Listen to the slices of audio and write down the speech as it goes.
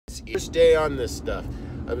First day on this stuff,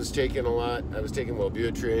 I was taking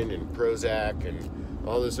Wellbutrin and Prozac and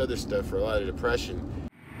all this other stuff for a lot of depression.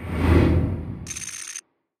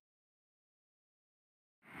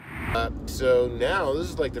 So now, this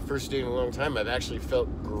is like the first day in a long time I've actually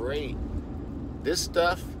felt great. This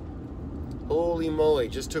stuff, holy moly,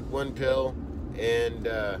 just took one pill, and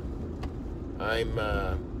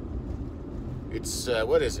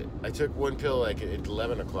what is it? I took one pill like at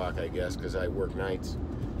 11 o'clock, I guess, because I work nights.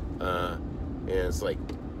 And it's like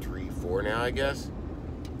 3, 4 now, I guess.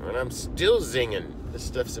 And I'm still zinging. This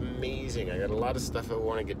stuff's amazing. I got a lot of stuff I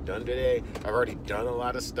want to get done today. I've already done a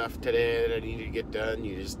lot of stuff today that I need to get done.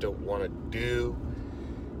 You just don't want to do.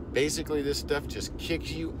 Basically, this stuff just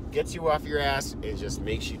gets you off your ass, and just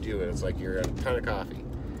makes you do it. It's like you're a ton of coffee.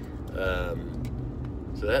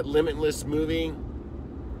 So that limitless moving,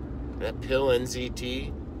 that pill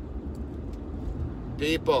NZT,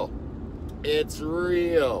 people, it's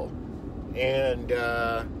real. And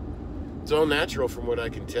it's all natural from what I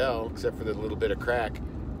can tell, except for the little bit of crack.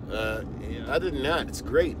 Other than that, it's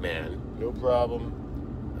great, man. No problem.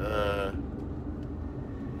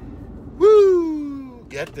 Woo!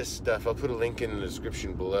 Get this stuff. I'll put a link in the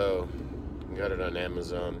description below. Got it on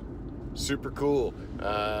Amazon. Super cool.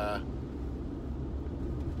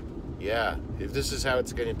 Yeah, if this is how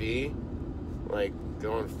it's going to be, like,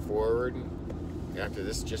 going forward, after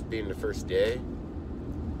this just being the first day,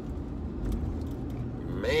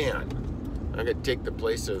 man, I'm going to take the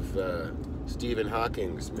place of Stephen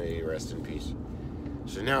Hawking's, may he rest in peace.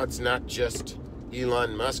 So now it's not just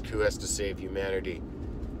Elon Musk who has to save humanity.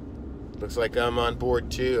 Looks like I'm on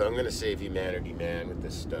board too. I'm going to save humanity, man, with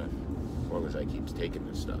this stuff. As long as I keep taking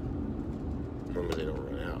this stuff. As long as I don't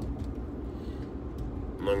run out.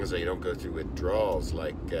 As long as I don't go through withdrawals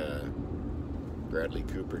like Bradley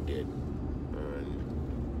Cooper did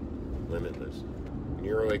on Limitless.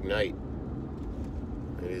 NeuroIgnite.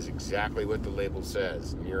 It is exactly what the label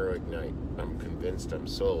says. NeuroIgnite. I'm convinced, I'm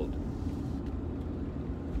sold.